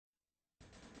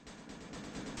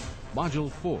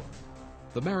Module 4,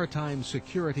 the Maritime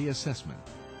Security Assessment.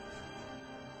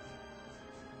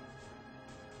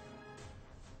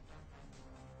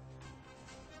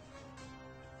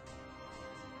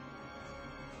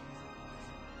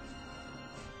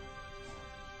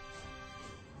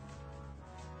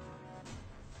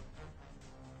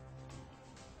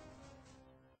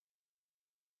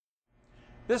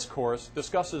 This course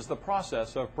discusses the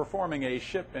process of performing a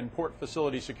ship and port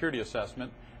facility security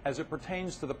assessment as it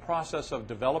pertains to the process of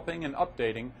developing and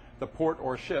updating the port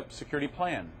or ship security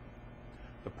plan.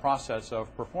 The process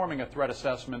of performing a threat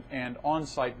assessment and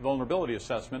on-site vulnerability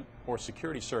assessment or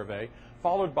security survey,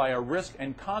 followed by a risk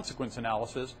and consequence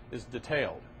analysis, is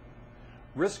detailed.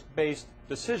 Risk-based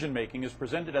decision-making is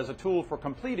presented as a tool for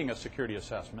completing a security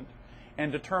assessment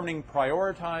and determining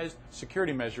prioritized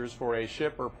security measures for a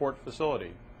ship or port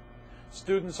facility.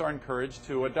 Students are encouraged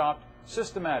to adopt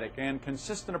systematic and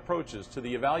consistent approaches to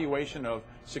the evaluation of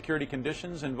security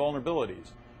conditions and vulnerabilities,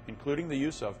 including the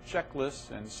use of checklists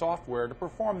and software to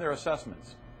perform their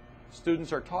assessments.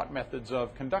 Students are taught methods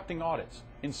of conducting audits,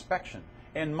 inspection,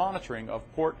 and monitoring of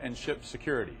port and ship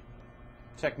security.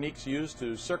 Techniques used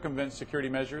to circumvent security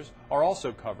measures are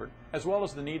also covered, as well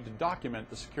as the need to document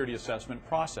the security assessment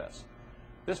process.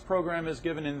 This program is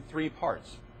given in 3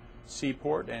 parts: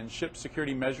 seaport and ship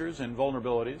security measures and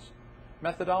vulnerabilities,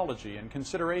 methodology and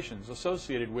considerations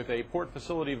associated with a port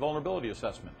facility vulnerability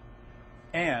assessment,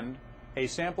 and a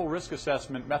sample risk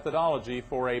assessment methodology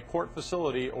for a port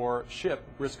facility or ship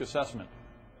risk assessment.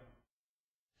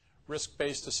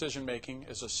 Risk-based decision-making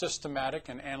is a systematic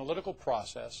and analytical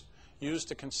process used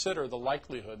to consider the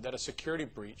likelihood that a security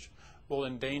breach will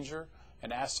endanger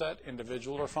an asset,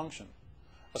 individual, or function.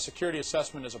 A security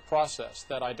assessment is a process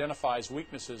that identifies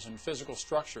weaknesses in physical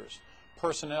structures,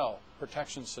 personnel,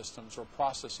 protection systems or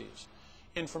processes,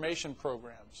 information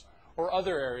programs, or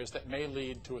other areas that may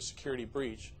lead to a security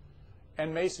breach,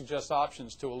 and may suggest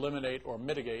options to eliminate or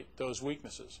mitigate those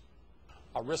weaknesses.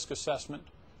 A risk assessment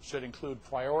should include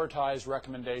prioritized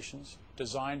recommendations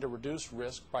designed to reduce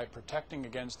risk by protecting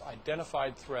against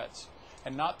identified threats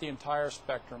and not the entire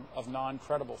spectrum of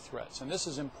non-credible threats. And this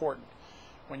is important.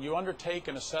 When you undertake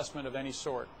an assessment of any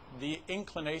sort, the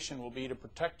inclination will be to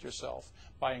protect yourself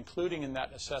by including in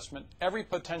that assessment every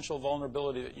potential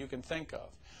vulnerability that you can think of.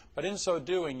 But in so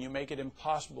doing, you make it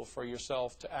impossible for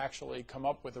yourself to actually come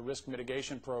up with a risk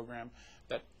mitigation program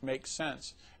that makes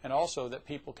sense and also that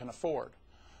people can afford.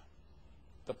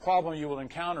 The problem you will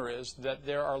encounter is that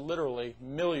there are literally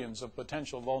millions of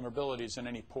potential vulnerabilities in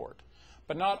any port.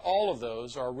 But not all of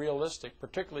those are realistic,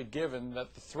 particularly given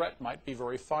that the threat might be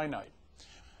very finite.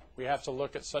 We have to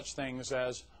look at such things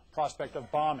as prospect of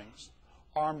bombings,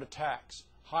 armed attacks,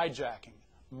 hijacking,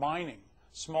 mining,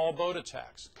 small boat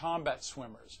attacks, combat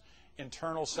swimmers,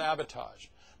 internal sabotage.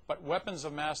 But weapons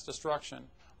of mass destruction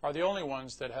are the only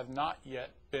ones that have not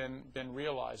yet been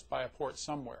realized by a port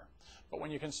somewhere. But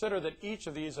when you consider that each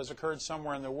of these has occurred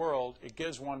somewhere in the world, it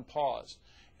gives one pause.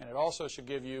 And it also should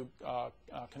give you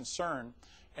concern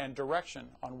and direction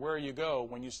on where you go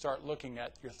when you start looking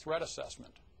at your threat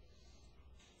assessment.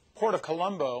 Port of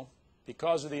Colombo,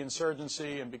 because of the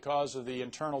insurgency and because of the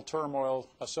internal turmoil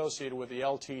associated with the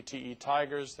LTTE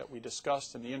Tigers that we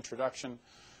discussed in the introduction,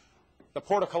 the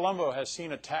Port of Colombo has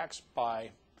seen attacks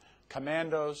by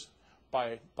commandos,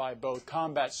 by both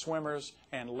combat swimmers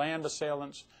and land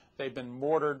assailants. They've been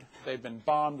mortared, they've been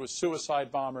bombed with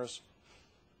suicide bombers.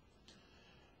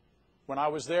 When I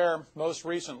was there most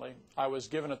recently, I was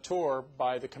given a tour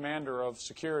by the commander of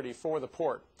security for the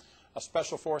port, a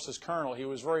Special Forces colonel. He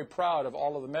was very proud of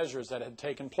all of the measures that had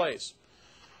taken place.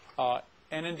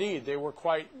 And indeed, they were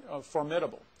quite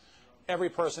formidable. Every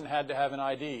person had to have an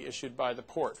ID issued by the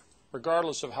port,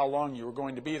 regardless of how long you were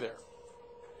going to be there.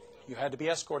 You had to be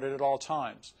escorted at all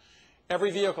times.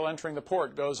 Every vehicle entering the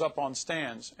port goes up on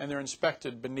stands, and they're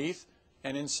inspected beneath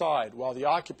and inside, while the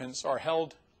occupants are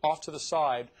held off to the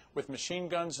side with machine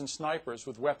guns and snipers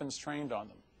with weapons trained on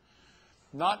them.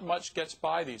 Not much gets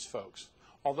by these folks.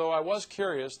 Although I was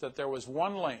curious that there was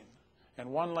one lane,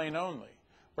 and one lane only,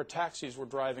 where taxis were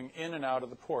driving in and out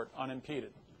of the port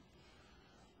unimpeded.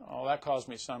 Oh, that caused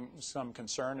me some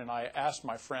concern, and I asked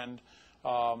my friend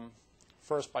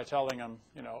first by telling him,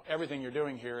 you know, everything you're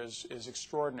doing here is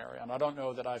extraordinary, and I don't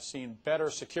know that I've seen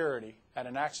better security at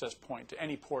an access point to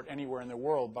any port anywhere in the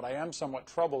world, but I am somewhat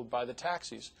troubled by the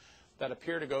taxis that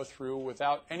appear to go through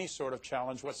without any sort of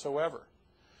challenge whatsoever.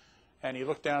 And he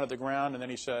looked down at the ground and then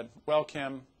he said, well,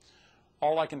 Kim,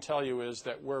 all I can tell you is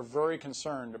that we're very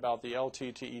concerned about the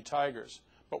LTTE Tigers,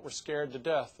 but we're scared to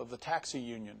death of the taxi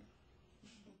union.